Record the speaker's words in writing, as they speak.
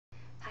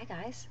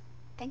Hi guys,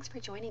 thanks for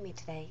joining me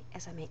today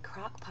as I make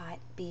crock pot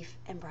beef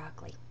and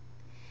broccoli.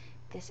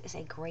 This is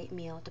a great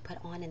meal to put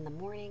on in the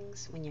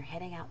mornings when you're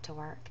heading out to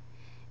work.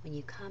 When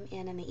you come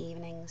in the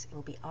evenings, it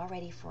will be all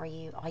ready for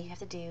you. All you have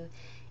to do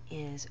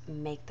is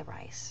make the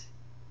rice.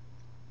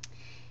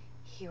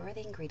 Here are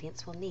the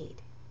ingredients we'll need.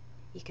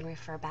 You can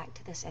refer back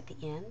to this at the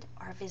end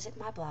or visit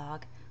my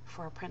blog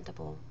for a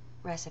printable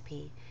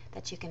recipe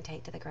that you can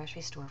take to the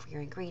grocery store for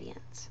your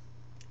ingredients.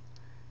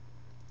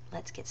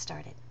 Let's get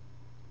started.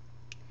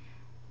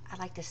 I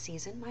like to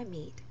season my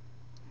meat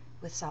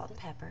with salt and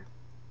pepper.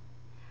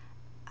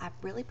 I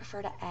really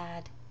prefer to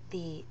add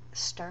the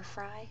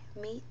stir-fry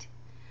meat.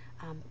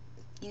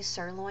 Use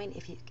sirloin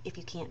if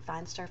you can't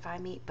find stir-fry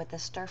meat, but the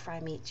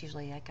stir-fry meat's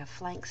usually like a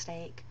flank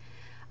steak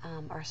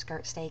or a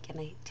skirt steak, and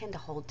they tend to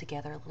hold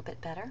together a little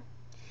bit better.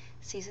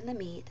 Season the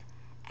meat,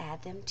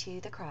 add them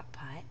to the crock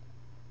pot,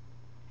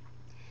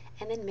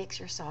 and then mix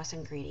your sauce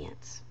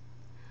ingredients.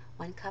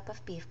 1 cup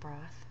of beef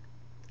broth,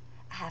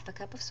 a half a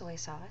cup of soy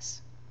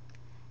sauce,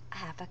 a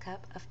half a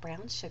cup of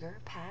brown sugar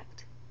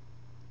packed,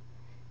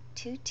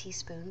 2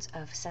 teaspoons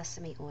of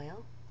sesame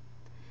oil,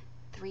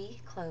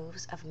 3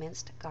 cloves of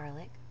minced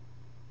garlic,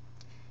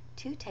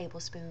 2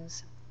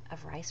 tablespoons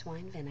of rice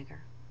wine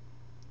vinegar,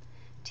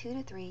 2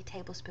 to 3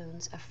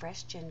 tablespoons of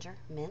fresh ginger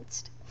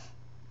minced.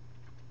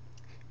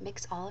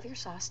 Mix all of your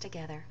sauce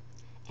together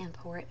and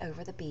pour it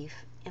over the beef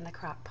in the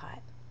crock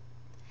pot.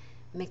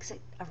 Mix it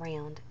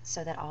around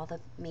so that all the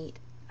meat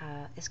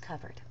is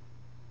covered.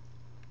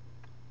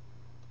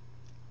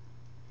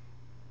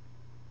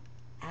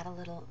 Add a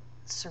little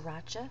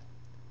sriracha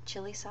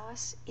chili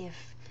sauce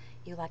if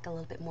you like a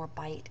little bit more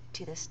bite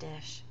to this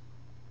dish.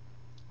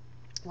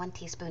 1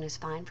 teaspoon is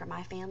fine for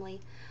my family.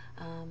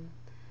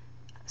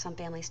 Some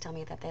families tell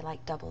me that they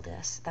like double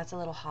this. That's a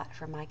little hot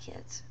for my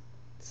kids.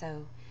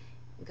 So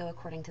go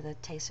according to the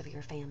taste of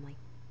your family.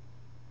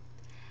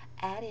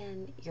 Add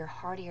in your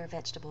heartier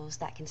vegetables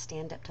that can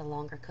stand up to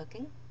longer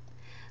cooking,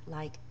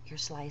 like your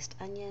sliced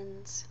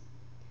onions,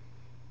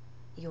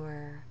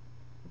 your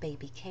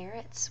baby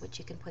carrots, which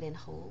you can put in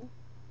whole.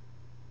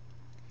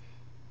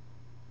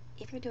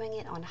 If you're doing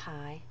it on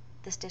high,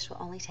 this dish will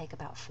only take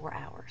about 4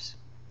 hours.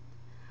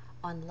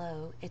 On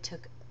low, it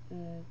took,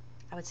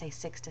 I would say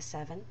 6 to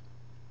 7.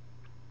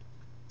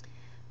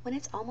 When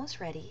it's almost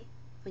ready,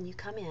 when you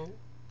come in,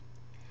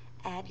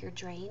 add your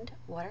drained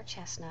water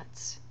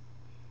chestnuts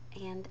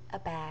and a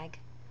bag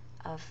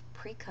of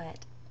pre-cut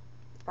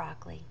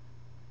broccoli.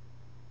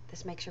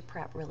 This makes your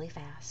prep really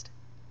fast.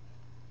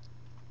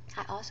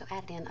 I also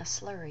added in a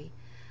slurry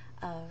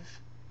of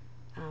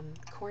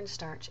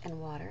cornstarch and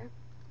water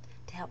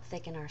to help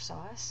thicken our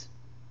sauce.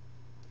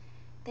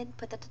 Then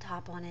put the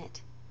top on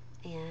it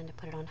and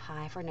put it on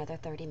high for another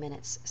 30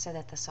 minutes so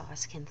that the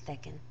sauce can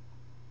thicken.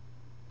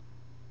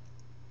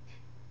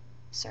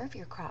 Serve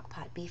your crock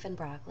pot beef and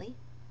broccoli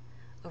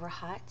over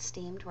hot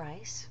steamed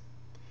rice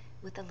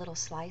with a little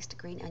sliced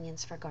green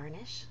onions for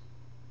garnish,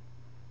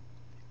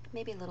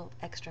 maybe a little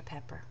extra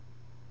pepper.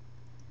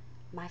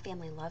 My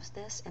family loves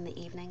this in the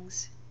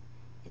evenings.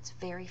 It's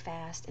very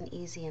fast and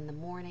easy in the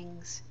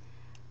mornings.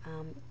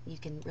 You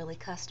can really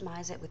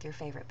customize it with your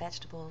favorite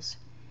vegetables,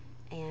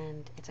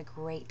 and it's a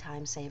great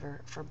time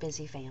saver for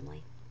busy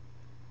family.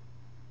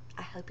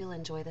 I hope you'll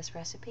enjoy this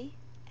recipe,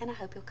 and I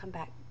hope you'll come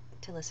back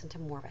to listen to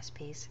more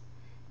recipes.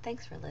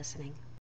 Thanks for listening.